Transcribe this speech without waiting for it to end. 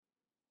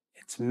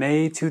It's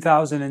May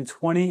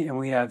 2020, and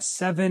we have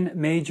 7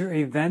 major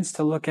events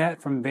to look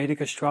at from Vedic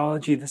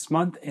astrology this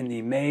month in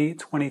the May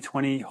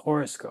 2020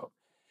 horoscope.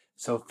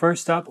 So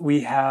first up,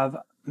 we have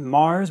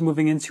Mars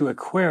moving into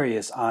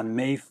Aquarius on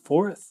May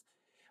 4th.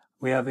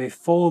 We have a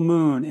full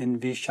moon in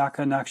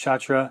Vishaka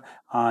Nakshatra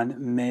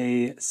on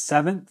May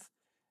 7th.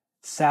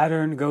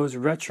 Saturn goes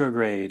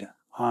retrograde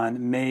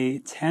on May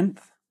 10th.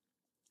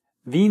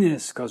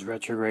 Venus goes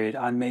retrograde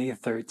on May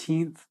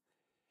 13th.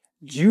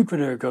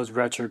 Jupiter goes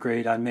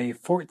retrograde on May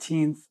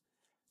 14th.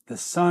 The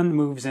Sun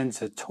moves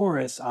into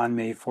Taurus on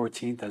May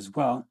 14th as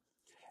well.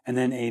 And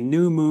then a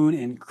new moon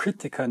in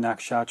Kritika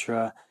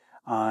Nakshatra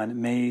on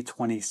May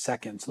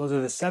 22nd. So those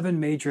are the 7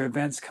 major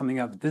events coming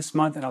up this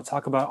month, and I'll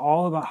talk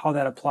all about how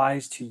that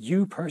applies to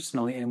you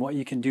personally and what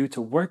you can do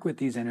to work with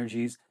these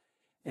energies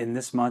in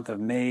this month of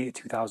May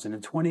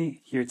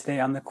 2020 here today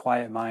on the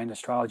Quiet Mind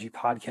Astrology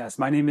Podcast.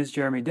 My name is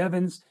Jeremy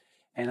Devins,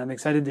 and I'm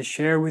excited to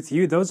share with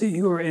you, those of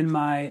you who are in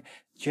my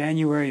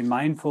January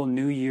Mindful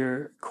New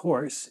Year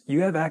course,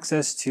 you have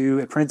access to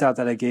a printout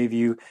that I gave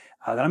you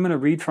that I'm going to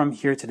read from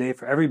here today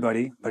for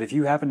everybody. But if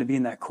you happen to be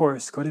in that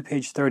course, go to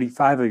page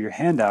 35 of your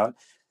handout.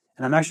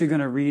 And I'm actually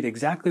going to read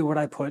exactly what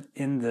I put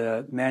in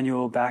the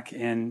manual back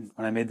in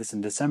when I made this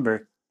in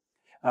December,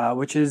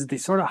 which is the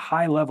sort of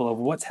high level of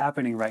what's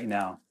happening right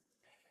now.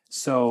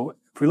 So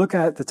if we look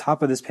at the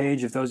top of this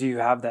page, if those of you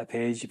who have that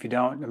page, if you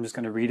don't, I'm just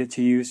going to read it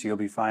to you so you'll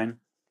be fine.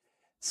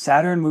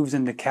 Saturn moves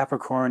into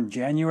Capricorn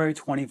January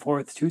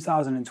 24th,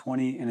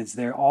 2020, and it's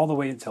there all the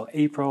way until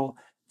April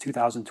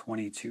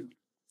 2022.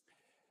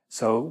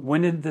 So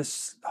when did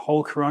this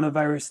whole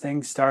coronavirus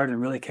thing start and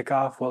really kick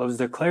off? Well, it was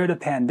declared a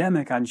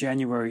pandemic on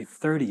January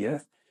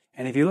 30th.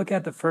 And if you look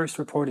at the first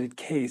reported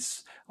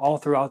case all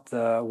throughout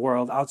the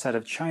world outside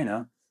of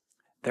China,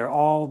 they're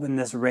all in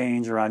this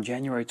range around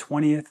January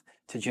 20th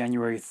to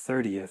January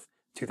 30th.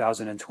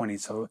 2020.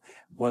 So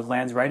what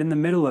lands right in the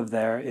middle of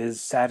there is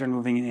Saturn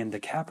moving into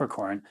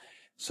Capricorn.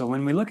 So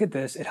when we look at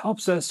this, it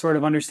helps us sort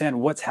of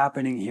understand what's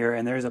happening here.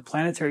 And there's a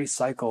planetary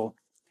cycle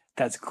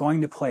that's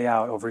going to play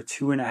out over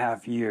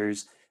 2.5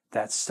 years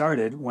that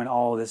started when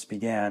all of this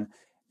began.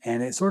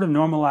 And it sort of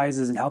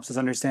normalizes and helps us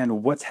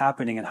understand what's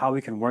happening and how we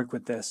can work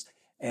with this,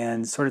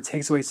 and sort of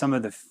takes away some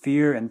of the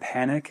fear and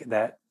panic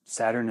that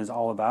Saturn is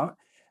all about.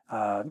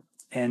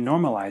 And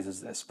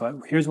normalizes this. But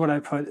here's what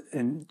I put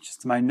in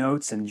just my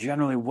notes and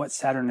generally what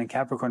Saturn and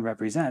Capricorn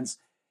represents.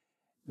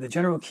 The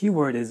general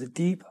keyword is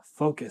deep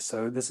focus.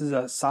 So this is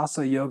a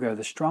Sasa Yoga,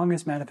 the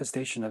strongest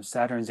manifestation of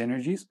Saturn's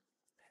energies.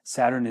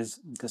 Saturn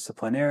is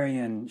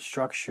disciplinarian,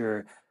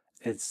 structure,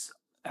 it's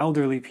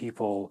elderly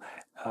people,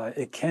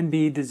 it can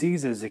be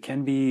diseases, it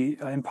can be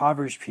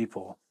impoverished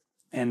people.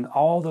 And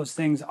all those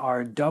things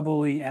are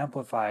doubly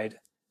amplified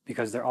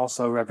because they're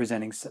also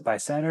representing by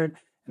Saturn,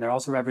 and they're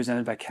also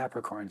represented by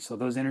Capricorn. So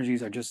those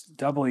energies are just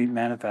doubly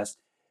manifest.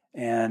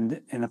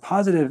 And in the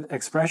positive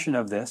expression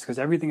of this, because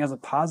everything has a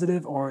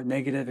positive or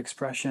negative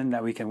expression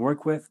that we can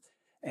work with.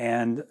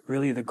 And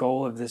really the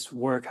goal of this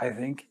work, I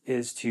think,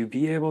 is to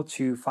be able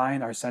to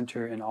find our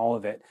center in all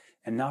of it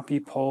and not be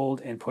pulled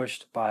and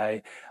pushed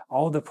by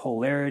all the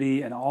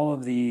polarity and all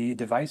of the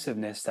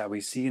divisiveness that we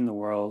see in the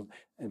world,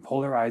 and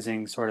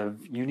polarizing sort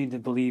of, you need to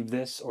believe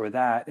this or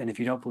that. And if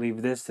you don't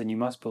believe this, then you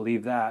must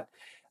believe that.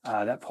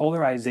 That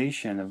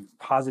polarization of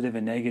positive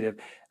and negative,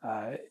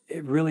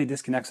 it really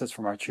disconnects us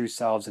from our true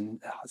selves and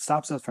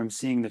stops us from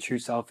seeing the true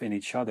self in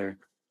each other.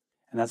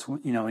 And that's,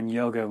 in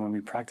yoga, when we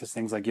practice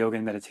things like yoga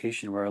and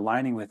meditation, we're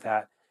aligning with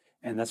that.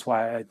 And that's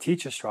why I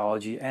teach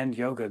astrology and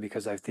yoga,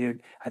 because I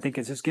think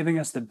it's just giving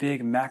us the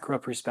big macro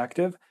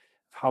perspective of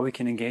how we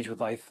can engage with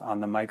life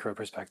on the micro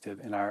perspective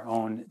in our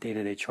own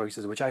day-to-day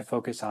choices, which I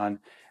focus on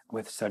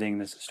with studying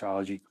this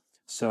astrology.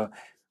 So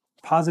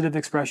positive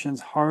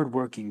expressions: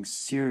 hardworking,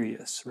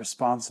 serious,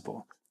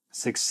 responsible,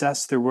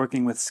 success through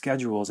working with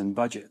schedules and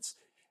budgets,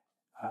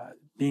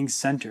 being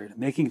centered,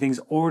 making things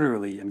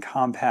orderly and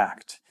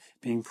compact,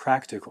 being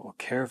practical,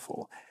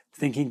 careful,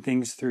 thinking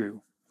things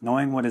through,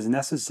 knowing what is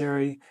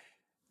necessary,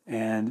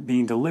 and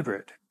being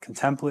deliberate,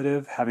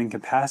 contemplative, having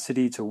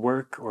capacity to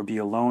work or be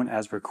alone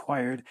as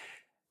required,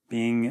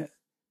 being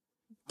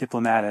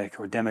diplomatic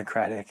or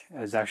democratic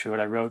is actually what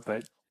I wrote.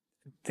 But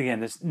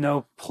again, there's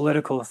no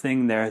political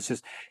thing there. It's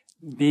just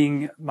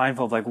being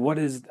mindful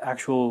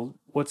of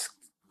what's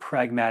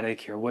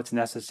pragmatic here, what's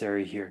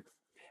necessary here.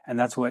 And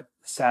that's what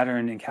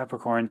Saturn and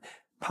Capricorn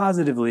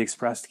positively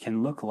expressed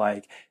can look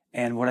like.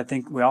 And what I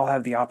think we all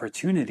have the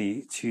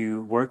opportunity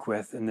to work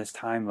with in this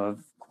time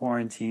of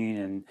quarantine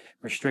and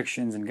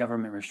restrictions and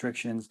government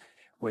restrictions,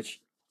 which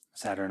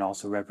Saturn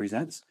also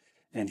represents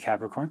in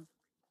Capricorn.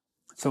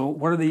 So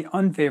what are the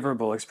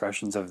unfavorable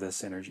expressions of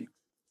this energy?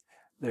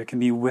 There can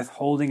be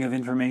withholding of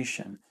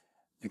information.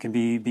 It can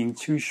be being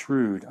too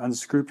shrewd,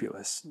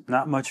 unscrupulous,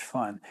 not much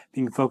fun,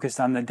 being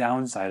focused on the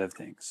downside of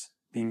things,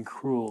 being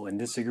cruel and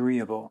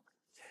disagreeable,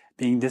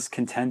 being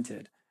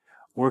discontented,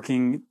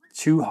 working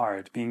too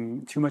hard,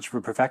 being too much of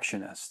a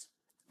perfectionist,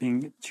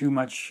 being too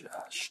much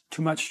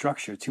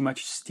structure, too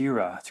much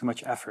stira, too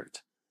much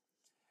effort.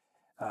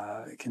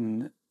 It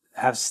can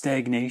have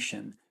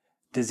stagnation,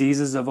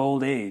 Diseases of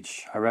old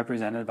age are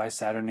represented by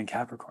Saturn and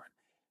Capricorn.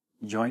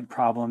 Joint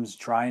problems,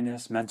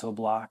 dryness, mental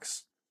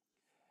blocks.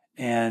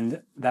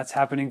 And that's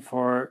happening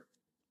for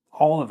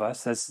all of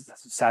us. That's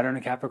Saturn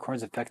and Capricorn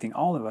is affecting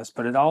all of us,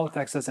 but it all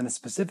affects us in a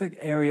specific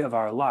area of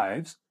our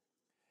lives.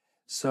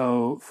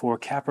 So for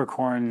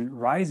Capricorn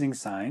rising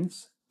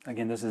signs,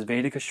 again, this is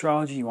Vedic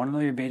astrology. You want to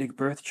know your Vedic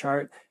birth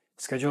chart,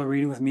 schedule a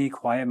reading with me,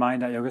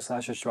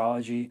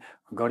 quietmind.yoga/astrology,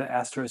 or go to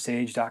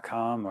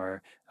astrosage.com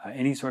or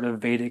any sort of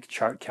Vedic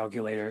chart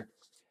calculator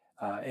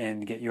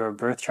and get your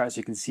birth chart so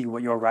you can see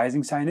what your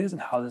rising sign is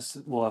and how this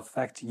will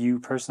affect you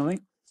personally.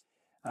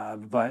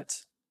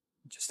 But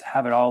just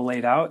have it all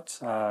laid out.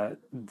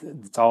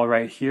 It's all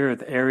right here.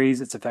 The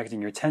Aries, it's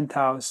affecting your 10th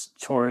house,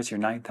 Taurus, your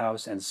 9th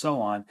house, and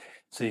so on.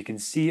 So you can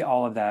see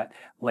all of that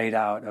laid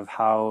out of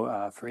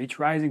how, for each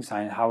rising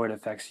sign, how it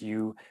affects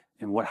you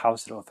and what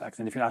house it'll affect.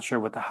 And if you're not sure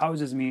what the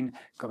houses mean,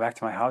 go back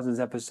to my houses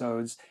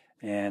episodes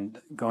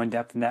and go in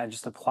depth in that and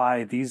just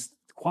apply these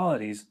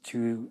qualities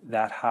to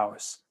that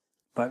house.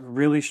 But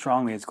really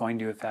strongly, it's going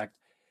to affect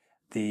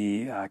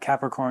the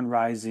Capricorn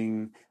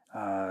rising,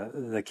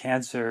 the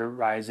Cancer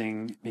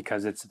rising,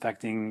 because it's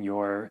affecting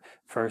your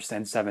 1st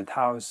and 7th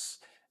house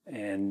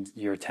and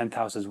your 10th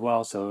house as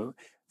well. So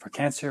for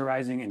Cancer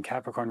rising and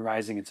Capricorn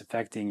rising, it's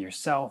affecting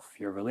yourself,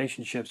 your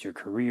relationships, your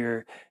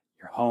career,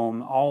 your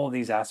home. All of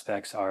these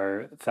aspects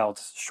are felt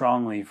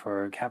strongly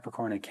for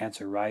Capricorn and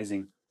Cancer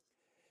rising.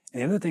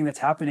 And the other thing that's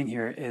happening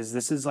here is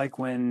this is like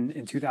when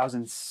in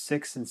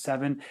 2006 and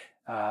 7,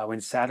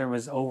 when Saturn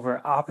was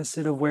over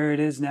opposite of where it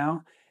is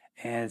now,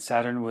 and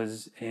Saturn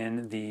was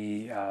in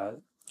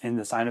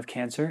the sign of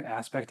Cancer,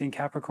 aspecting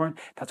Capricorn.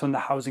 That's when the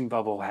housing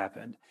bubble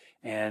happened,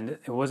 and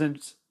it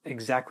wasn't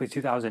exactly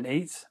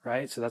 2008,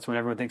 right? So that's when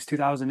everyone thinks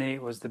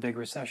 2008 was the big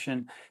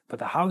recession, but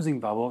the housing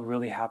bubble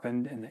really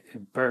happened and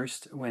it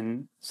burst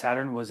when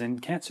Saturn was in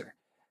Cancer.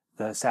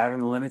 The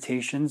Saturn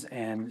limitations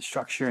and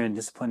structure and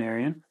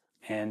disciplinarian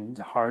and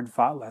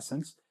hard-fought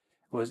lessons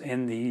was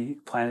in the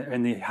planet,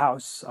 in the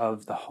house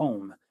of the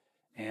home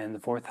and the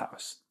 4th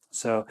house.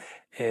 So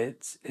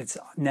it's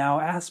now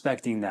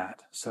aspecting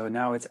that. So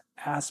now it's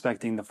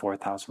aspecting the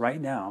 4th house right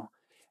now.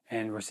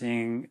 And we're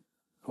seeing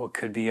what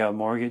could be a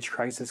mortgage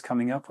crisis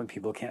coming up when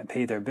people can't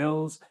pay their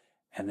bills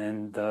and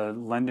then the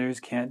lenders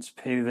can't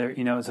pay their,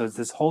 so it's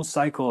this whole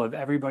cycle of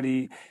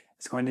everybody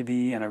is going to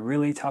be in a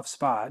really tough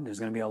spot. There's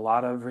going to be a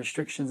lot of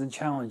restrictions and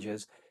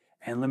challenges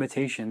and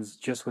limitations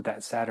just with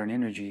that Saturn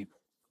energy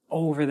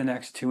over the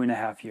next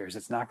 2.5 years.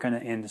 It's not going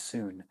to end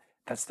soon.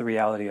 That's the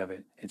reality of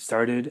it. It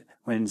started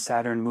when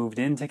Saturn moved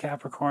into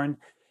Capricorn,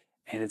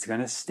 and it's going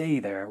to stay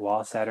there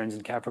while Saturn's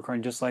in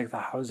Capricorn, just like the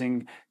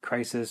housing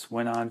crisis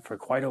went on for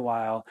quite a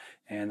while,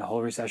 and the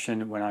whole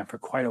recession went on for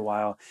quite a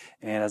while.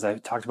 And as I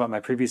talked about in my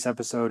previous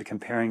episode,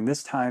 comparing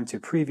this time to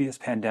previous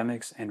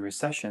pandemics and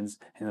recessions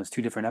in those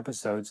 2 different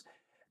episodes,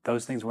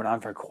 those things went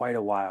on for quite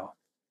a while.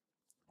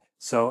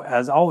 So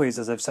as always,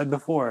 as I've said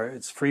before,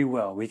 it's free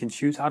will. We can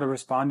choose how to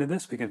respond to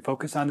this. We can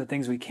focus on the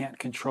things we can't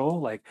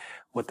control, like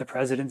what the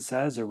president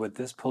says or what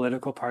this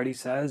political party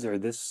says or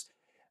this,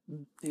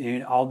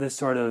 all this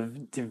sort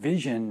of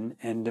division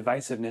and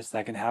divisiveness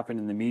that can happen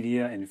in the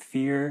media and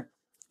fear.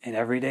 And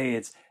every day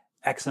it's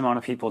X amount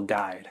of people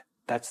died.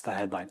 That's the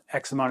headline.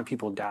 X amount of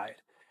people died.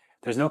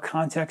 There's no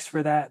context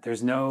for that.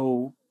 There's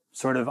no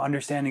sort of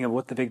understanding of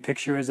what the big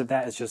picture is of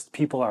that. It's just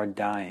people are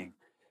dying.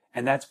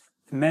 And that's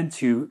meant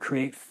to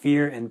create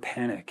fear and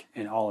panic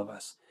in all of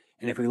us.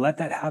 And if we let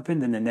that happen,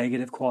 then the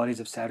negative qualities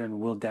of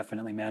Saturn will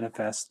definitely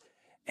manifest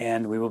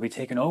and we will be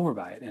taken over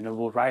by it. And it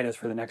will ride us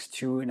for the next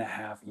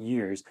 2.5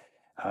 years.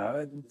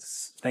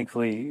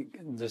 Thankfully,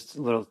 just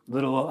a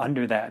little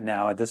under that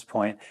now at this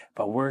point,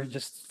 but we're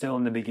just still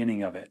in the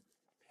beginning of it.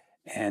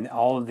 And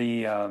all of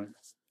the,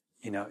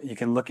 you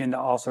can look into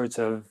all sorts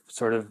of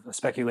sort of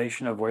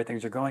speculation of where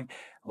things are going.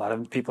 A lot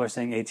of people are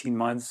saying 18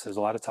 months. There's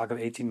a lot of talk of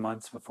 18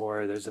 months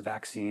before there's a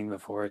vaccine,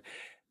 before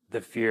the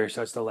fear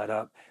starts to let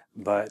up.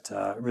 But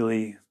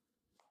really,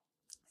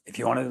 if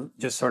you want to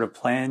just sort of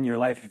plan your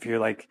life, if you're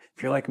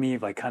like me,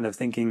 like kind of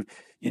thinking,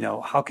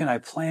 how can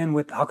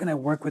I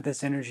work with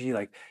this energy?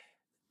 Like,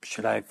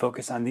 should I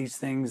focus on these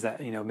things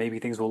that, maybe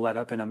things will let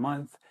up in a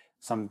month?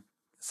 Some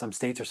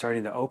states are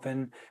starting to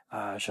open.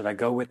 Should I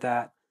go with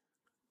that?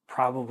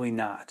 Probably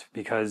not,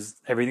 because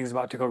everything's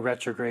about to go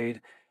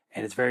retrograde,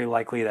 and it's very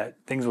likely that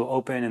things will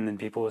open and then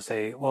people will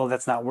say, well,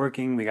 that's not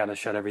working. We got to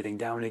shut everything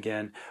down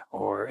again,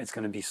 or it's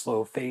going to be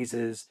slow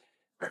phases.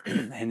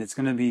 And it's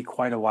going to be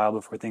quite a while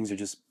before things are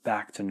just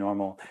back to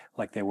normal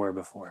like they were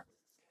before.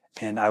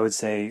 And I would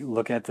say,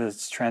 look at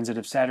this transit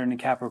of Saturn in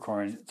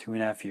Capricorn,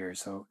 2.5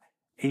 years. So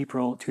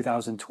April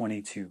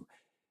 2022.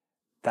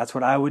 That's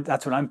what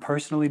I'm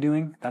personally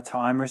doing. That's how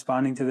I'm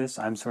responding to this.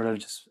 I'm sort of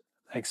just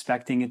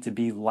expecting it to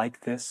be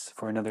like this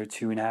for another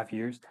 2.5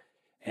 years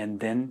and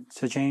then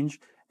to change.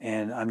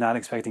 And I'm not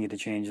expecting it to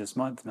change this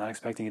month. I'm not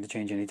expecting it to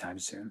change anytime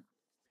soon.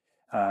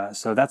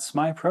 So that's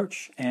my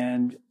approach,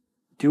 and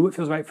do what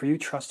feels right for you.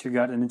 Trust your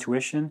gut and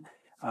intuition.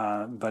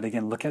 But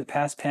again, look at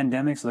past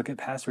pandemics, look at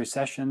past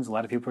recessions. A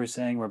lot of people are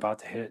saying we're about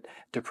to hit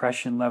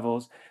depression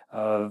levels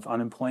of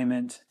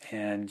unemployment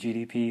and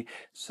GDP.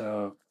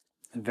 So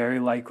very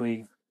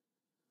likely,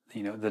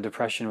 the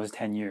depression was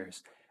 10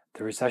 years.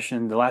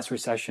 The last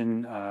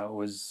recession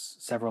was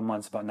several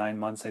months, about 9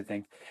 months, I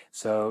think.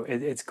 So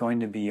it's going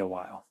to be a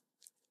while.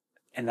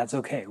 And that's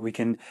okay. We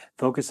can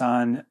focus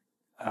on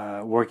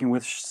working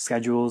with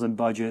schedules and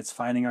budgets,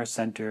 finding our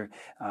center,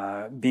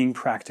 being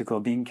practical,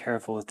 being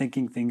careful,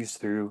 thinking things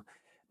through,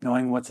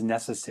 knowing what's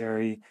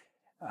necessary,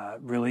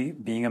 really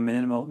being a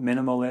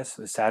minimalist.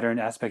 The Saturn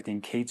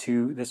aspecting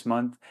K2 this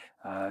month.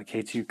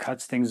 K2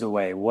 cuts things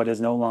away, what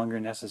is no longer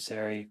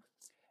necessary,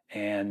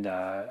 and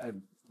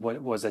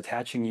what was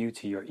attaching you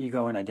to your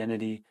ego and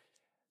identity.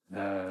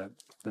 The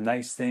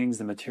nice things,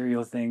 the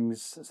material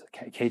things.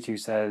 K2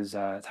 says,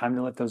 time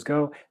to let those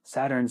go.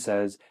 Saturn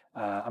says,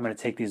 I'm going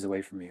to take these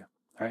away from you.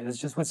 All right, that's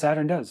just what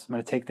Saturn does. I'm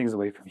going to take things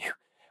away from you.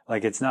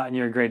 Like, it's not in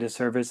your greatest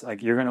service.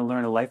 Like, you're going to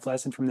learn a life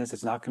lesson from this.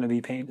 It's not going to be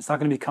pain. It's not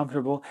going to be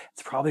comfortable.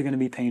 It's probably going to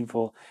be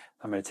painful.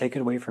 I'm going to take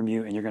it away from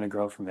you, and you're going to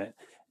grow from it.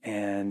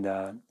 And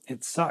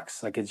it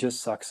sucks. Like, it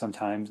just sucks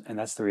sometimes, and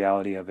that's the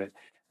reality of it.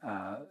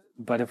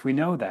 But if we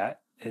know that,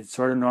 it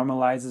sort of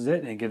normalizes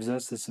it and gives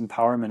us this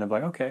empowerment of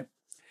like, okay,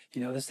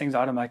 this thing's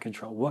out of my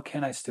control. What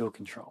can I still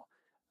control?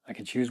 I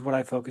can choose what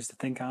I focus to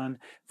think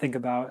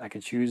about. I can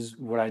choose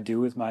what I do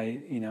with my,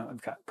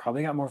 I've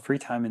probably got more free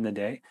time in the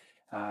day,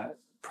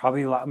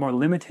 probably a lot more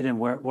limited in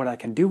what I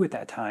can do with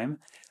that time,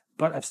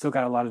 but I've still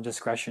got a lot of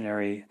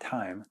discretionary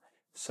time.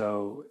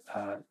 So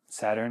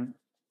Saturn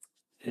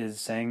is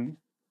saying,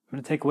 I'm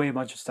going to take away a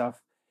bunch of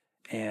stuff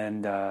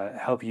and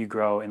help you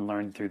grow and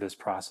learn through this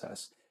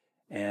process.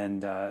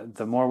 And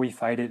the more we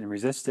fight it and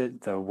resist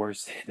it, the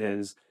worse it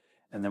is.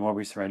 And the more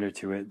we surrender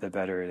to it, the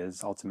better it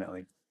is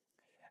ultimately.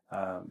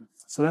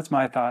 So that's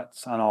my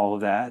thoughts on all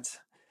of that.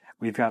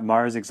 We've got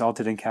Mars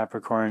exalted in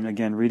Capricorn.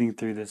 Again, reading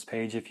through this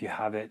page if you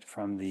have it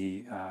from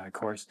the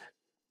course.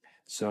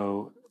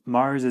 So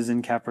Mars is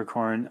in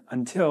Capricorn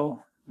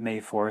until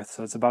May 4th.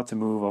 So it's about to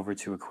move over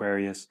to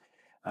Aquarius.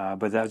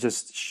 But that'll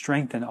just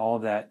strengthen all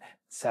of that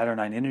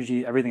Saturnine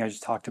energy, everything I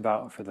just talked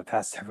about for the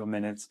past several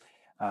minutes.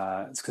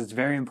 It's because it's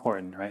very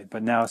important, right?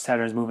 But now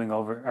Saturn is moving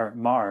over, or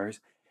Mars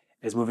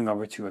is moving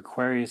over to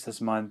Aquarius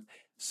this month,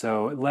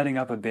 so letting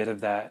up a bit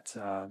of that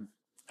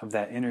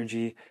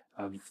energy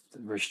of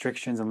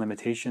restrictions and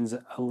limitations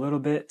a little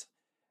bit.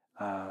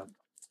 But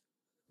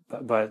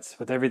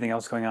with everything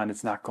else going on,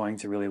 it's not going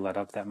to really let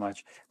up that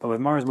much. But with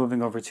Mars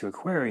moving over to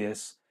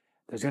Aquarius,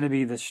 there's going to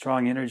be this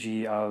strong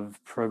energy of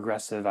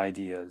progressive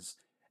ideas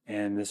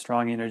and the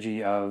strong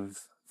energy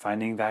of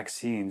finding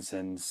vaccines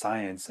and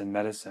science and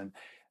medicine.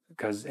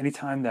 Because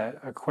anytime that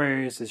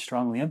Aquarius is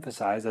strongly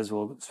emphasized, as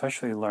we'll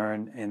especially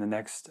learn in the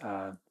next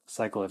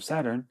cycle of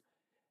Saturn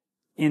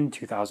in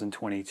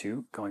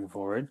 2022 going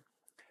forward,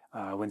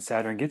 when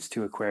Saturn gets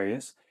to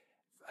Aquarius,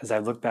 as I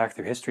look back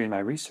through history and my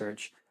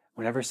research,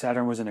 whenever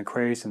Saturn was in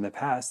Aquarius in the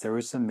past, there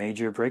were some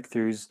major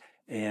breakthroughs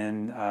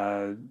in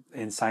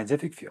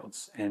scientific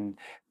fields and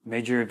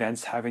major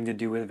events having to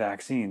do with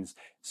vaccines.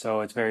 So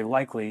it's very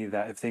likely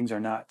that if there's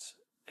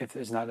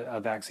not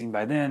a vaccine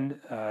by then,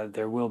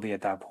 there will be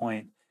at that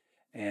point.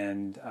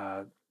 And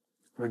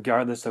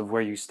regardless of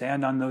where you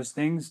stand on those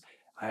things,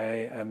 I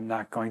am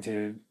not going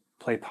to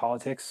play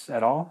politics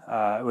at all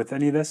with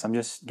any of this. I'm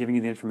just giving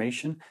you the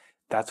information.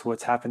 That's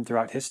what's happened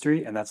throughout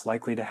history, and that's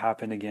likely to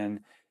happen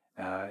again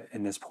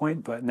in this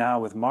point. But now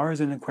with Mars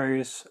in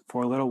Aquarius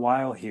for a little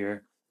while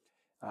here,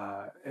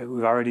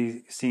 we've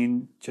already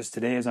seen just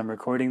today as I'm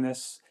recording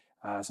this,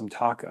 some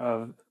talk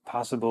of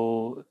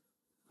possible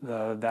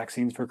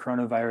vaccines for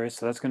coronavirus.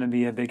 So that's going to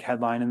be a big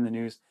headline in the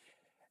news.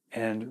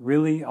 And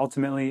really,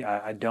 ultimately,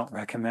 I don't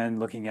recommend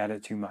looking at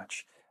it too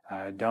much.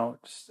 Look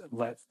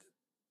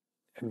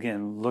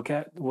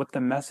at what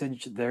the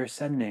message they're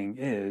sending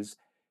is.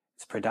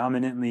 It's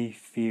predominantly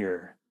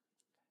fear.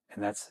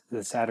 And that's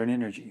the Saturn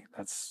energy.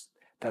 That's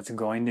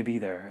going to be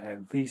there,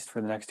 at least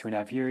for the next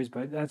 2.5 years.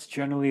 But that's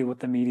generally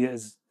what the media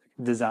is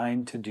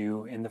designed to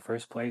do in the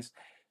first place.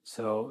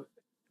 So,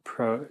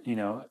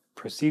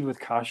 proceed with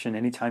caution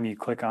anytime you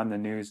click on the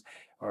news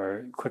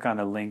or click on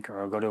a link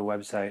or go to a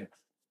website.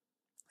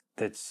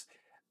 That's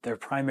their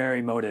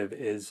primary motive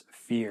is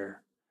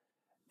fear.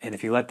 And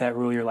if you let that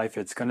rule your life,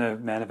 it's going to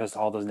manifest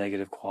all those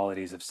negative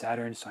qualities of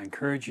Saturn. So I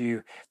encourage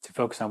you to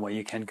focus on what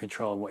you can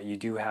control and what you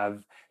do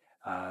have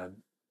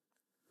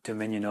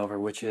dominion over,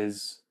 which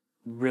is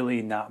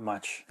really not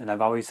much. And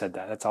I've always said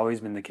that. That's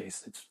always been the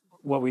case. It's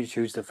what we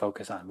choose to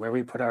focus on. Where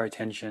we put our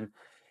attention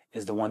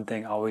is the one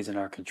thing always in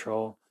our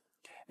control.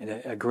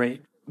 And a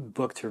great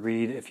book to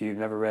read if you've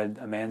never read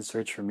A Man's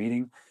Search for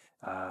Meaning.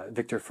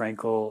 Viktor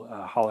Frankl,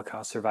 a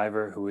Holocaust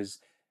survivor who was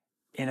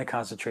in a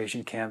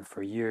concentration camp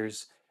for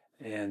years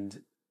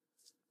and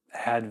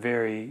had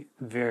very,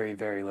 very,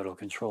 very little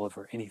control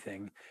over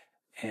anything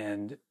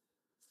and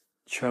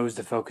chose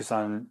to focus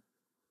on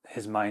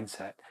his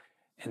mindset.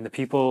 And the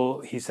people,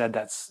 he said,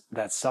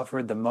 that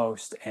suffered the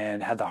most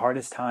and had the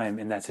hardest time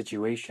in that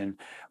situation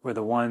were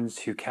the ones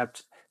who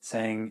kept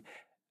saying,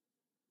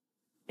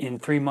 in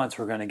 3 months,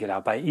 we're going to get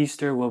out. By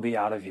Easter, we'll be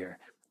out of here.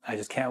 I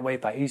just can't wait.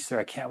 By Easter,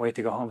 I can't wait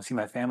to go home and see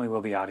my family.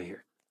 We'll be out of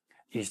here.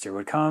 Easter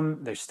would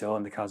come. They're still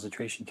in the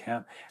concentration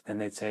camp. Then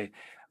they'd say,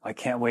 I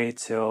can't wait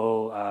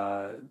till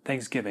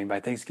Thanksgiving. By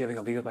Thanksgiving,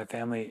 I'll be with my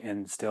family,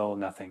 and still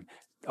nothing.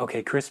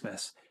 Okay,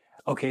 Christmas.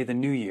 Okay, the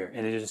New Year.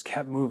 And it just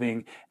kept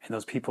moving, and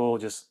those people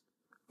just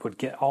would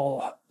get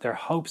all their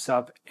hopes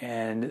up,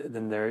 and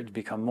then they'd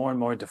become more and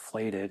more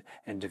deflated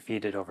and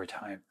defeated over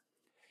time.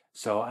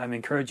 So I'm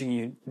encouraging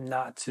you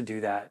not to do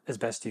that as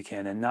best you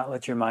can, and not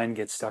let your mind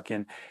get stuck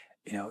in,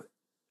 you know,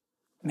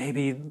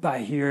 maybe by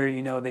here,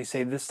 they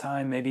say this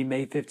time, maybe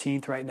May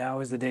 15th right now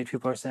is the date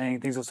people are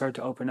saying things will start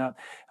to open up.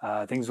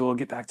 Things will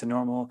get back to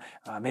normal.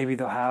 Maybe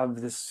they'll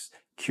have this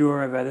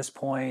cure by this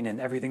point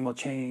and everything will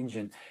change.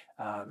 And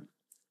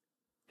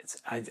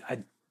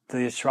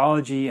the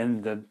astrology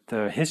and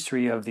the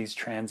history of these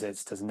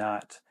transits does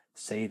not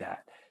say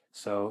that.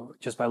 So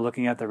just by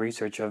looking at the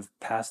research of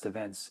past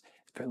events,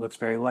 it looks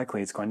very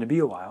likely it's going to be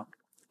a while.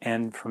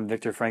 And from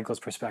Viktor Frankl's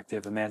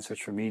perspective, A Man's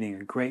Search for Meaning,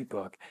 a great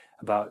book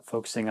about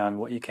focusing on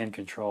what you can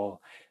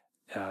control,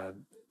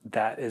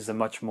 that is a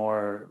much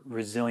more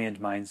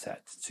resilient mindset,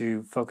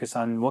 to focus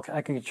on what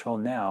I can control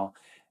now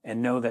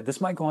and know that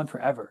this might go on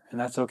forever, and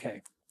that's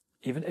okay.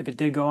 Even if it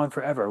did go on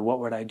forever, what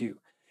would I do?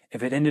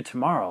 If it ended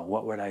tomorrow,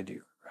 what would I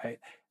do, right?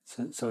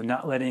 So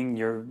not letting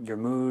your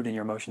mood and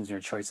your emotions and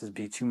your choices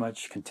be too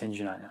much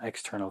contingent on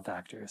external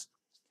factors.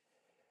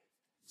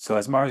 So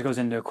as Mars goes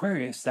into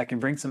Aquarius, that can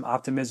bring some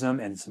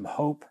optimism and some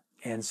hope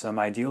and some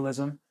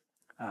idealism,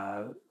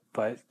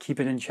 but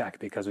keep it in check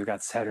because we've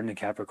got Saturn in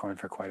Capricorn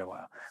for quite a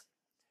while.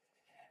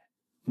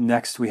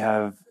 Next, we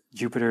have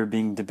Jupiter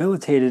being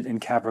debilitated in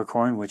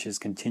Capricorn, which is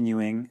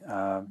continuing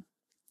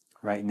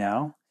right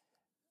now.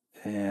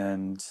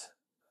 And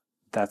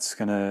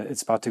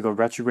it's about to go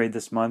retrograde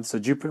this month. So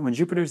when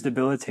Jupiter is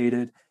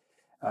debilitated,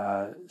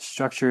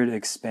 structured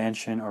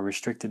expansion or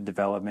restricted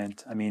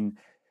development,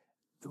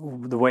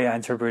 the way I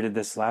interpreted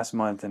this last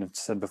month, and I've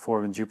said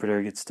before, when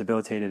Jupiter gets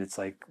debilitated, it's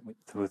like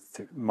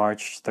with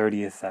March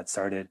 30th that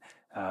started,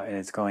 and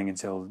it's going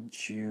until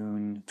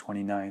June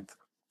 29th,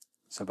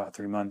 so about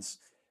 3 months.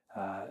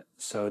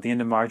 So at the end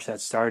of March that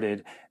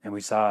started, and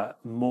we saw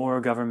more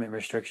government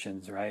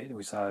restrictions, right?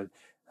 We saw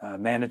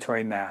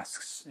mandatory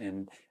masks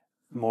and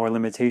more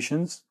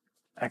limitations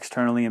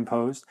externally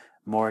imposed,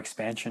 more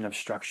expansion of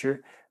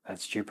structure.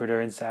 That's Jupiter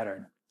and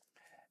Saturn.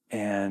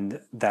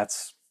 And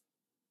that's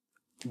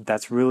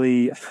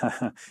really,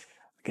 again,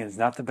 it's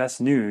not the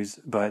best news,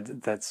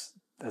 but that's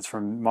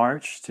from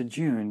March to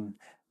June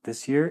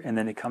this year, and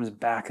then it comes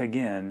back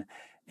again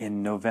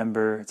in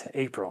November to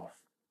April.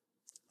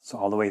 So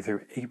all the way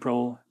through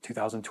April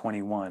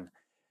 2021,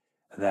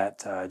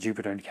 that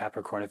Jupiter in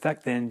Capricorn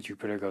effect. Then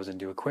Jupiter goes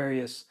into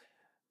Aquarius,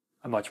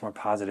 a much more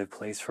positive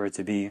place for it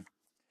to be.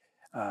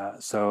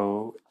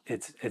 So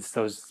it's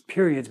those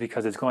periods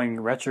because it's going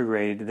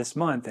retrograde this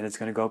month and it's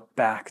going to go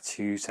back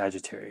to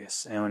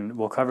Sagittarius, and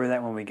we'll cover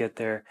that when we get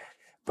there.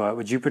 But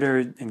with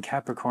Jupiter in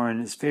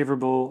Capricorn is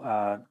favorable.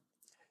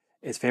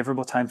 It's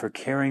favorable time for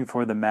caring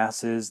for the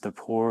masses, the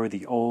poor,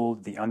 the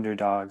old, the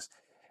underdogs,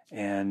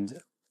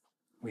 and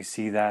we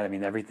see that.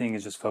 Everything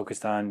is just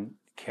focused on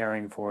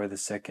caring for the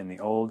sick and the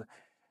old,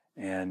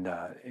 and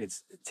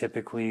it's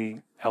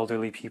typically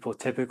elderly people,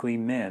 typically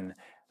men.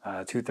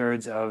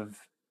 2/3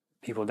 of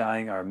people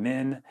dying are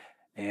men,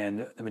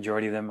 and the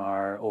majority of them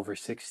are over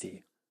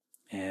 60,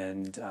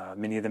 and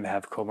many of them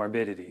have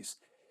comorbidities.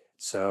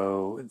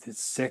 So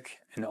it's sick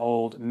and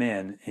old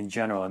men in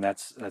general, and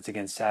that's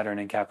again Saturn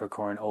in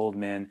Capricorn, old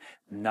men,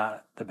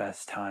 not the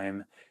best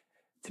time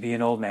to be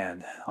an old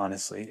man,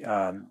 honestly.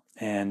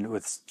 And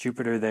with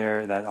Jupiter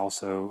there, that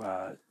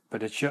also,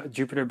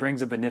 Jupiter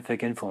brings a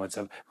benefic influence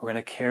of we're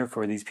going to care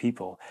for these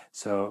people,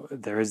 so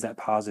there is that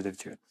positive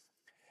to it.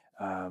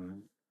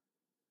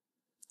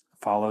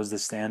 Follows the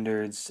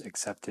standards,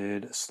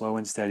 accepted, slow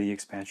and steady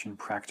expansion,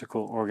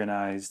 practical,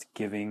 organized,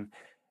 giving.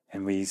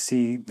 And we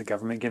see the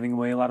government giving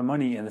away a lot of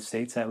money in the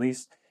States, at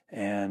least.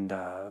 And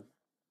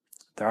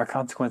there are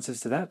consequences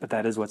to that, but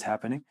that is what's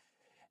happening.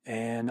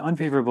 An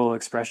unfavorable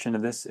expression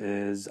of this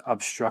is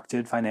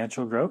obstructed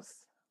financial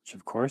growth, which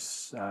of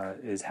course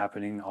is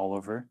happening all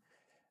over.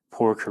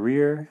 Poor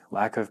career,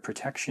 lack of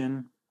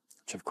protection,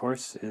 which of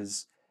course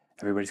is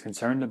everybody's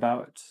concerned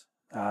about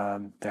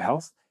their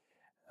health.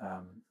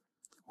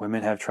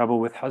 Women have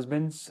trouble with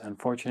husbands.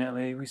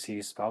 Unfortunately, we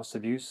see spouse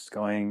abuse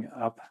going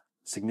up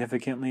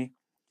significantly.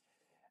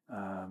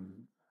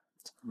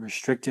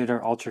 Restricted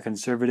or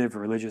ultra-conservative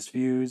religious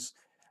views.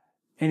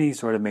 Any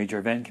sort of major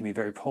event can be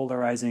very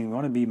polarizing. We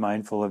want to be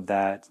mindful of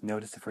that.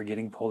 Notice if we're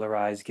getting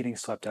polarized, getting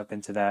swept up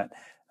into that.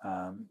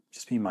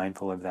 Just be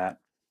mindful of that.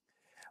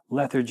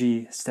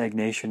 Lethargy,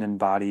 stagnation in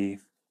body.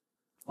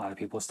 A lot of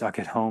people stuck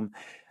at home,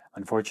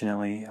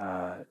 unfortunately.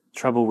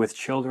 Trouble with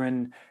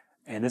children,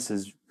 and this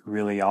is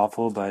really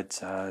awful,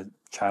 but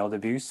child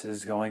abuse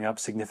is going up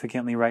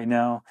significantly right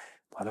now.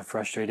 A lot of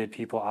frustrated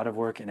people out of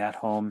work and at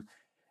home,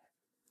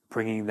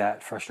 bringing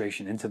that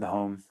frustration into the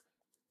home.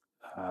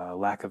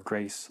 Lack of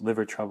grace,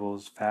 liver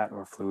troubles, fat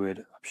or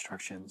fluid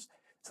obstructions.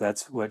 So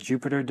that's what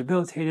Jupiter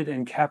debilitated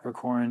in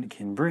Capricorn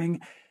can bring,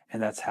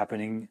 and that's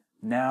happening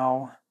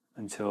now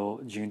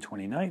until June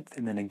 29th,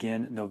 and then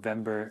again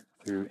November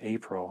through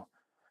April.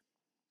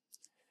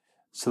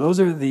 So those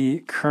are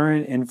the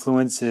current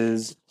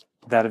influences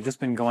that have just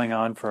been going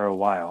on for a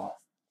while,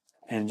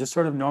 and just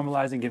sort of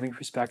normalizing, giving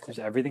perspective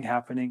to everything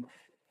happening,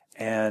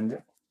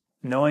 and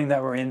knowing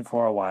that we're in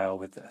for a while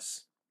with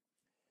this.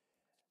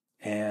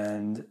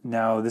 And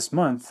now this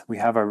month we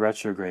have our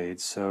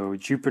retrogrades. So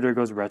Jupiter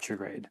goes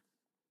retrograde.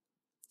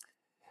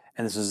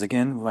 And this is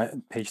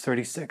again page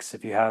 36.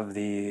 If you have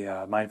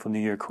the Mindful New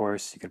Year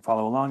course, you can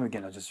follow along.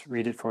 Again, I'll just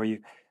read it for you.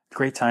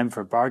 Great time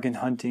for bargain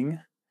hunting.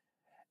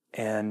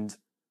 And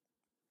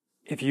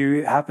if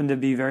you happen to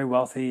be very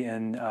wealthy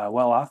and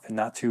well off and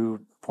not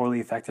too poorly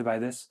affected by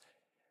this,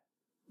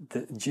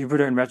 the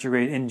Jupiter in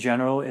retrograde in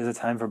general is a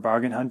time for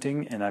bargain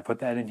hunting. And I put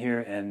that in here.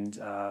 And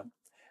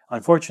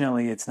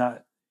unfortunately, it's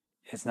not,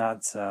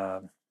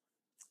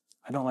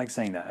 I don't like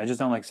saying that. I just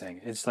don't like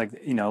saying it. It's like,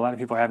 a lot of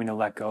people are having to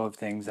let go of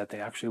things that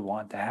they actually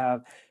want to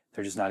have.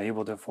 They're just not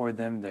able to afford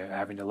them. They're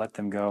having to let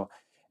them go.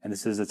 And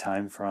this is a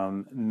time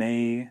from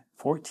May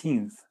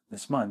 14th,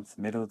 this month,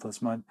 middle of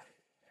this month,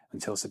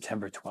 until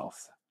September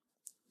 12th.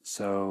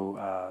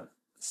 So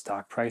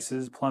stock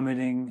prices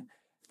plummeting,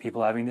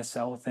 people having to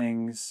sell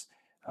things.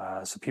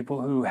 So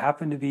people who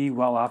happen to be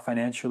well off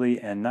financially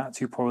and not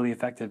too poorly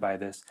affected by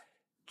this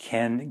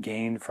can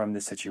gain from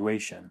the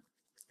situation.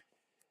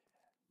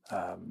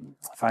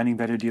 Finding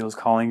better deals,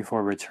 calling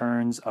for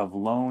returns of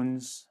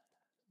loans.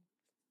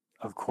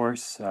 Of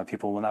course,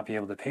 people will not be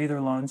able to pay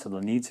their loans, so they'll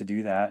need to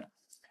do that.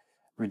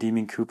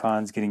 Redeeming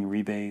coupons, getting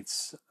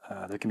rebates.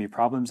 There can be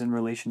problems in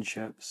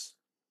relationships.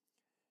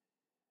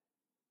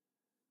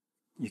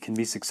 You can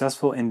be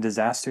successful in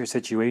disaster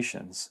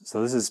situations.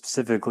 So this is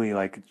specifically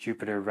like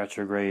Jupiter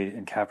retrograde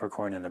in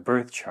Capricorn in a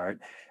birth chart.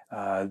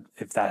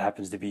 If that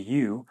happens to be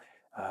you,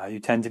 you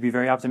tend to be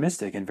very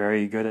optimistic and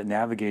very good at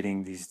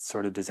navigating these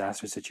sort of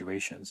disaster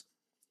situations.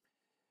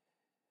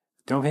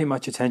 Don't pay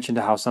much attention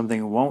to how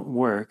something won't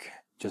work.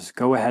 Just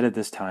go ahead at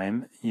this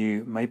time.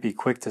 You might be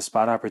quick to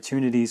spot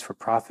opportunities for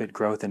profit,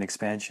 growth, and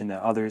expansion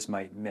that others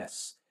might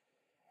miss.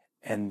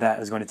 And that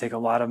is going to take a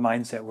lot of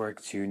mindset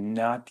work to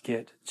not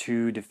get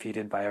too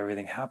defeated by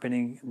everything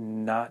happening,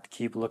 not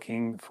keep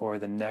looking for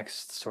the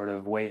next sort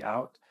of way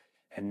out,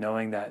 and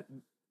knowing that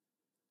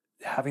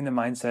having the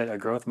mindset, a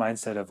growth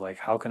mindset of like,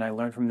 how can I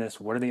learn from this?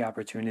 What are the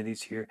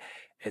opportunities here?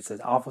 It's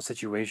an awful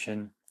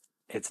situation.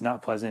 It's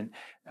not pleasant.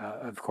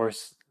 Of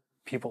course,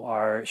 people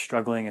are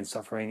struggling and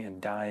suffering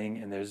and dying,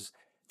 and there's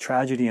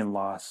tragedy and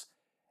loss,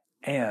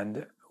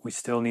 and we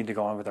still need to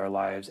go on with our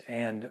lives.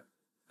 And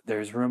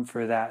there's room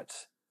for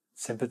that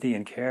sympathy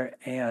and care,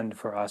 and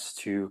for us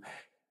to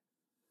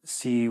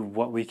see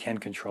what we can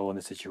control in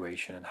the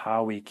situation and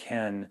how we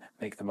can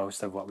make the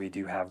most of what we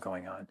do have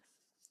going on.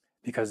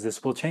 Because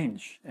this will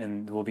change,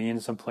 and we'll be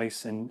in some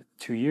place in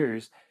 2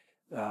 years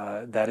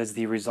that is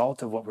the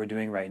result of what we're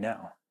doing right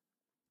now.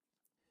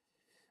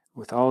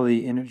 With all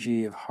the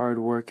energy of hard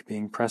work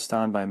being pressed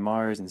on by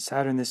Mars and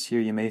Saturn this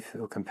year, you may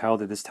feel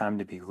compelled at this time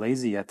to be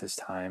lazy at this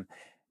time,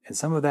 and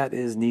some of that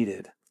is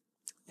needed.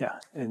 Yeah,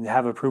 and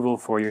have approval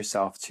for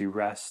yourself to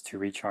rest, to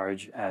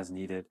recharge as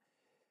needed.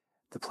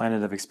 The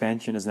planet of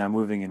expansion is now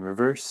moving in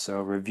reverse,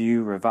 so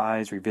review,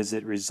 revise,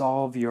 revisit,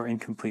 resolve your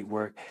incomplete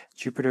work.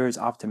 Jupiter is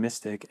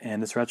optimistic,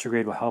 and this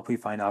retrograde will help you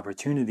find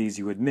opportunities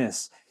you would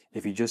miss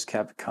if you just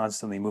kept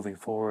constantly moving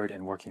forward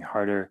and working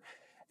harder.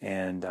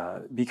 And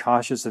be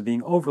cautious of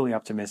being overly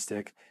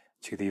optimistic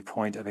to the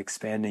point of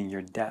expanding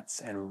your debts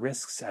and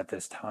risks at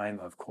this time,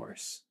 of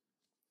course.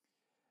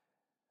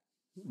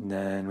 And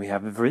then we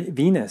have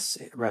Venus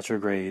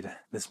retrograde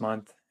this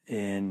month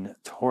in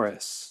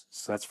Taurus.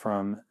 So that's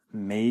from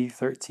May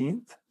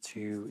 13th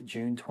to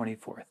June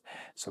 24th.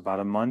 So about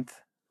a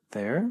month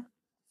there,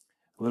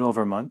 a little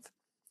over a month.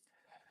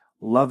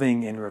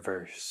 Loving in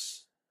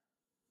reverse.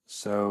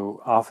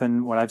 So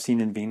often what I've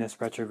seen in Venus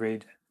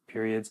retrograde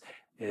periods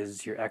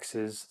is your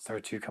exes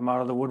start to come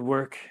out of the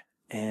woodwork,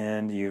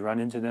 and you run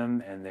into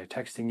them and they're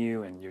texting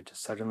you, and you're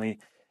just suddenly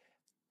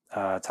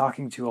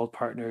talking to old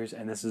partners.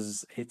 And this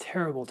is a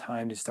terrible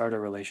time to start a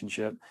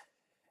relationship.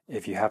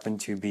 If you happen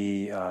to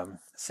be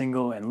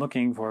single and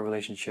looking for a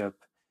relationship,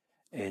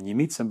 and you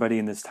meet somebody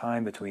in this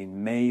time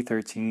between May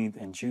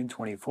 13th and June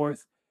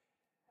 24th,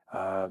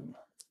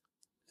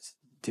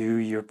 do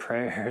your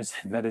prayers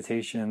and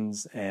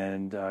meditations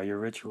and your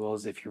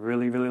rituals. If you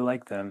really, really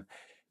like them,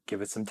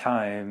 give it some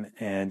time,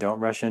 and don't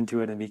rush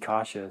into it, and be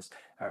cautious.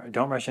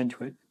 Don't rush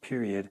into it,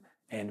 period,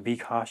 and be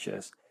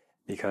cautious.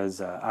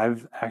 Because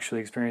I've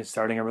actually experienced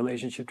starting a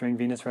relationship during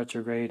Venus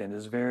retrograde, and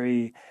it's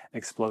very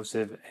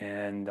explosive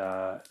and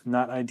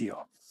not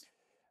ideal.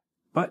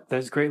 But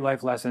there's great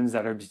life lessons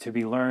that are to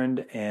be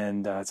learned,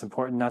 and it's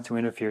important not to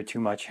interfere too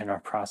much in our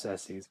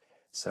processes.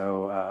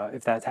 So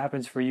if that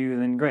happens for you,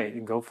 then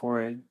great, go for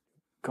it,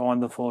 go on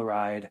the full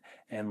ride,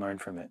 and learn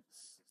from it.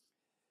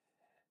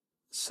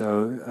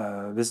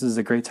 So this is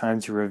a great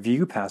time to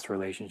review past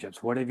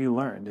relationships. What have you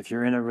learned? If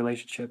you're in a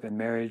relationship and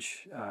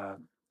marriage,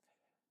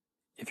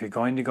 if you're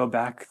going to go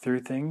back through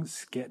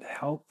things, get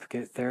help,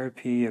 get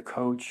therapy, a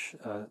coach,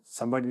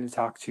 somebody to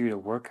talk to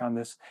work on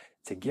this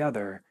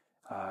together,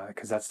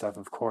 because that stuff,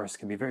 of course,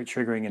 can be very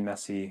triggering and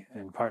messy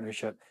in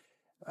partnership.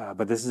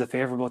 But this is a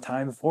favorable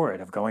time for it,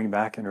 of going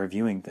back and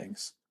reviewing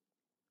things.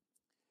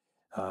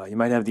 You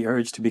might have the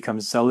urge to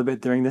become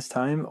celibate during this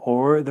time,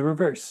 or the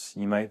reverse.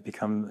 You might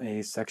become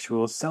a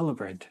sexual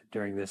celebrant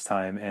during this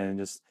time and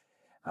just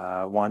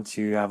want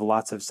to have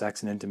lots of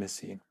sex and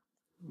intimacy.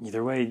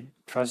 Either way,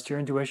 trust your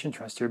intuition,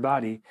 trust your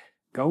body,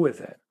 go with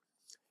it.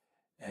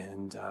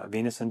 And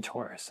Venus and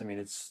Taurus. I mean,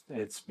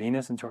 it's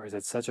Venus and Taurus.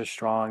 It's such a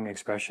strong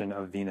expression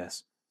of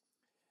Venus.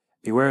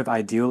 Beware of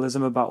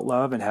idealism about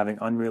love and having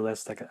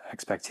unrealistic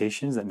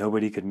expectations that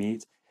nobody could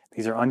meet.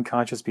 These are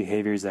unconscious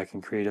behaviors that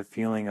can create a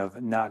feeling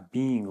of not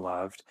being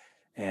loved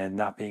and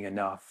not being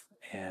enough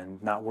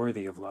and not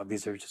worthy of love.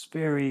 These are just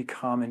very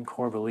common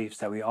core beliefs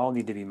that we all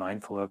need to be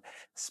mindful of,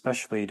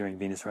 especially during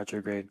Venus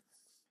retrograde.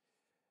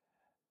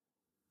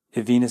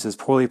 If Venus is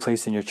poorly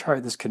placed in your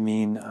chart, this could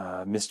mean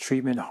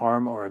mistreatment,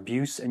 harm, or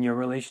abuse in your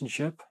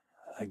relationship.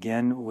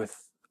 Again,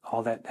 with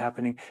all that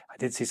happening, I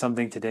did see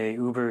something today.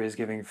 Uber is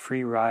giving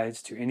free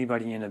rides to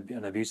anybody in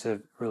an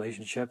abusive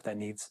relationship that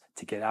needs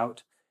to get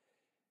out.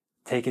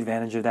 Take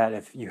advantage of that.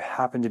 If you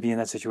happen to be in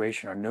that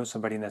situation or know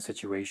somebody in that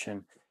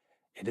situation,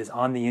 it is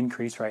on the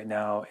increase right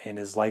now and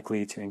is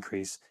likely to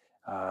increase.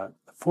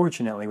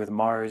 Fortunately, with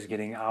Mars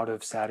getting out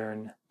of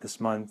Saturn this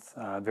month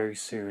very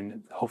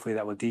soon, hopefully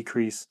that will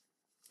decrease.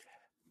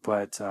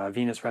 But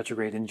Venus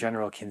retrograde in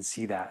general can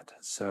see that.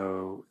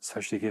 So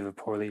especially if you have a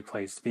poorly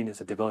placed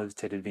Venus, a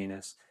debilitated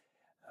Venus,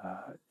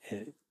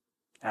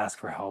 ask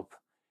for help.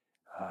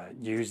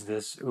 Use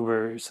this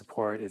Uber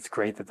support. It's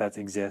great that that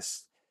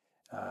exists.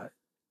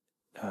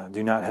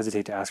 Do not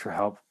hesitate to ask for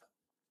help.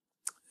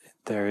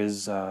 There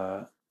is,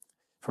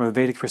 from a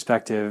Vedic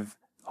perspective,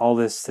 all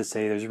this to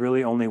say there's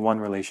really only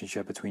one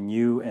relationship between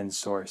you and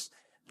Source.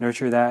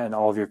 Nurture that, and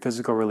all of your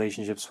physical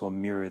relationships will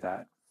mirror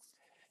that.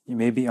 You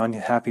may be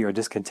unhappy or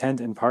discontent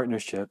in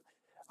partnership,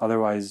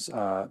 otherwise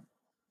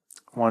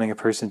wanting a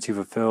person to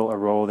fulfill a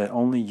role that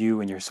only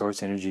you and your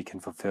source energy can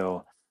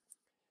fulfill.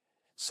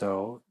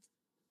 So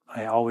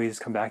I always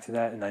come back to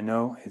that, and I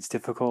know it's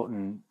difficult,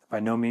 and by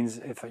no means,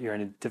 if you're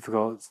in a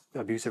difficult,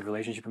 abusive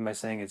relationship, am I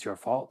saying it's your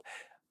fault,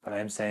 but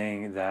I'm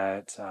saying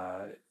that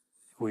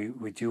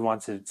we do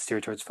want to steer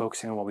towards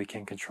focusing on what we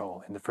can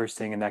control. And the first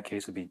thing in that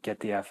case would be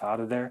get the F out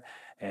of there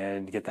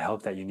and get the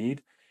help that you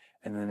need.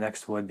 And then the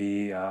next would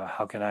be,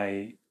 how can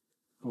I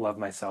love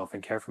myself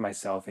and care for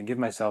myself and give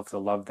myself the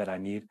love that I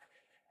need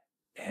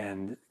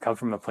and come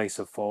from a place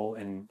of full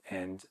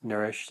and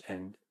nourished.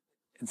 And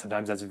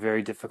sometimes that's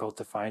very difficult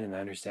to find, and I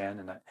understand,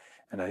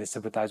 and I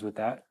sympathize with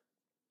that.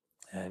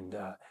 And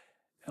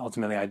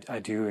ultimately, I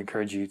do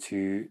encourage you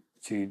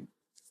to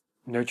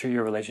nurture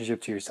your relationship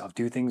to yourself.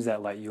 Do things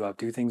that light you up.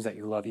 Do things that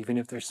you love, even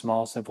if they're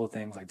small, simple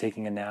things like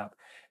taking a nap,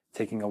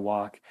 taking a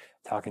walk,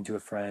 talking to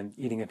a friend,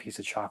 eating a piece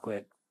of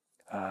chocolate.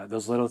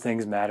 Those little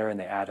things matter and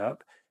they add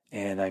up.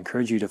 And I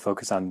encourage you to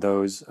focus on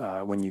those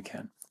when you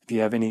can. If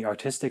you have any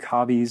artistic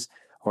hobbies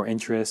or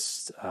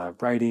interests,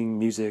 writing,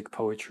 music,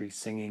 poetry,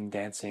 singing,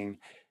 dancing,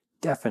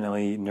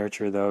 definitely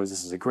nurture those.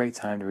 This is a great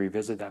time to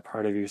revisit that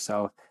part of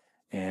yourself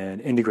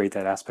and integrate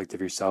that aspect of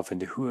yourself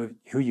into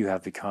who you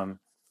have become,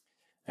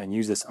 and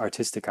use this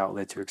artistic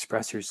outlet to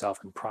express yourself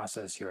and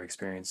process your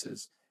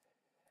experiences.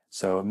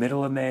 So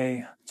middle of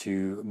May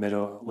to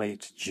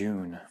late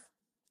June.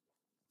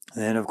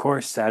 And then, of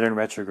course, Saturn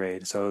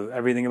retrograde. So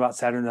everything about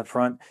Saturn up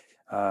front.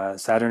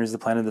 Saturn is the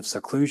planet of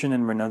seclusion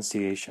and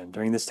renunciation.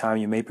 During this time,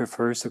 you may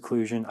prefer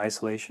seclusion,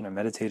 isolation, or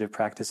meditative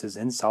practices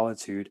in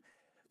solitude.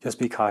 Just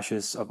be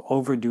cautious of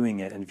overdoing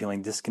it and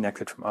feeling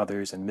disconnected from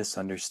others and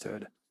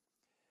misunderstood.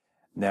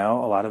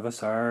 Now, a lot of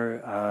us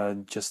are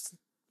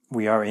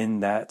we are in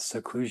that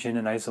seclusion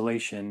and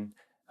isolation,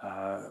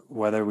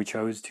 whether we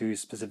chose to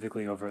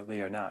specifically,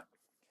 overtly, or not.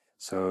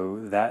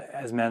 So that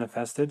has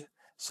manifested.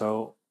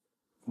 So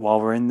while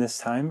we're in this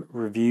time,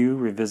 review,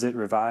 revisit,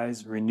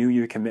 revise, renew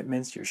your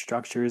commitments, your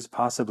structures,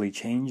 possibly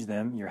change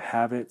them, your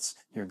habits,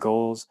 your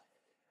goals.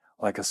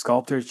 Like a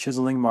sculptor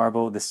chiseling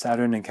marble, the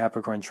Saturn and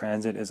Capricorn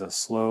transit is a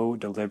slow,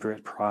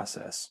 deliberate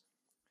process.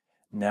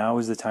 Now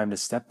is the time to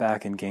step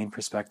back and gain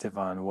perspective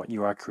on what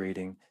you are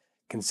creating.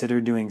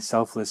 Consider doing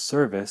selfless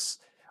service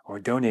or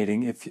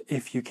donating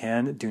if you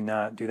can. Do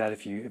not do that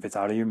if it's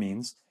out of your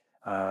means.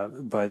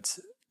 But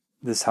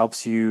this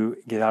helps you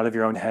get out of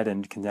your own head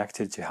and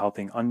connected to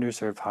helping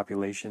underserved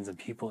populations and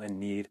people in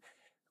need,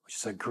 which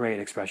is a great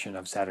expression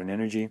of Saturn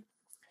energy.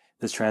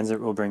 This transit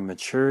will bring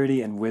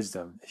maturity and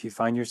wisdom. If you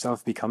find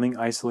yourself becoming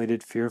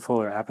isolated, fearful,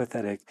 or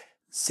apathetic,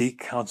 seek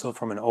counsel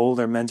from an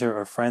older mentor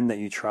or friend that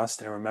you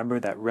trust, and remember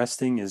that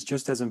resting is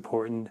just as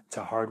important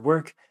to hard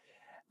work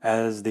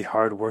as the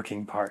hard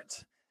working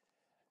part.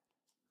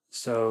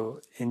 So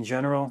in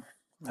general,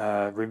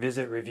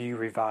 revisit, review,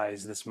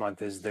 revise this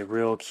month is the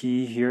real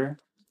key here,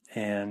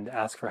 and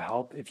ask for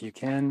help if you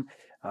can.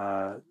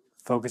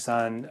 Focus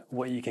on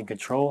what you can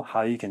control,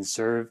 how you can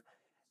serve,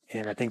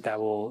 and I think that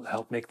will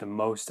help make the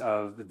most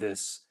of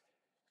this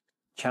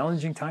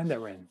challenging time that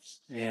we're in.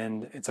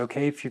 And it's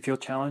okay if you feel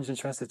challenged and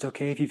stressed. It's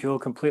okay if you feel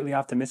completely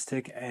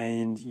optimistic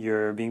and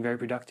you're being very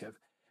productive.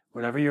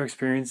 Whatever your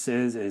experience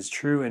is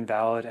true and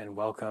valid and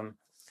welcome.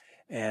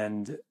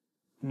 And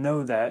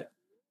know that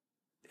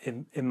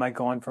it might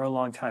go on for a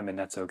long time, and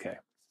that's okay.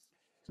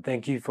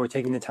 Thank you for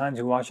taking the time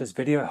to watch this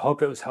video. I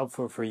hope it was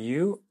helpful for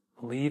you.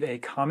 Leave a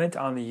comment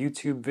on the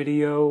YouTube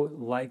video,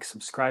 like,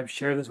 subscribe,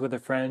 share this with a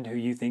friend who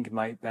you think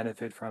might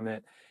benefit from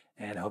it,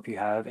 and hope you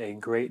have a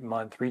great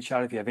month. Reach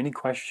out if you have any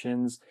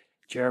questions,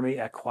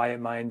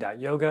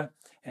 jeremy@quietmind.yoga,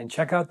 and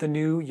check out the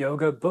new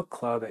yoga book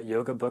club at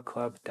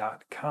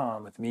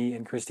yogabookclub.com with me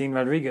and Christine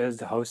Rodriguez,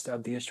 the host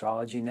of the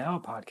Astrology Now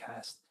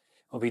podcast.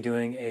 We'll be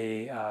doing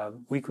a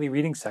weekly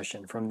reading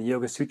session from the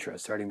Yoga Sutra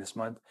starting this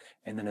month,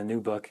 and then a new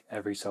book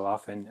every so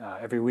often.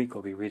 Every week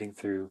we'll be reading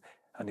through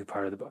a new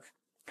part of the book.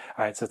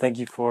 All right, so thank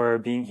you for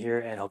being here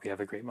and hope you have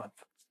a great month.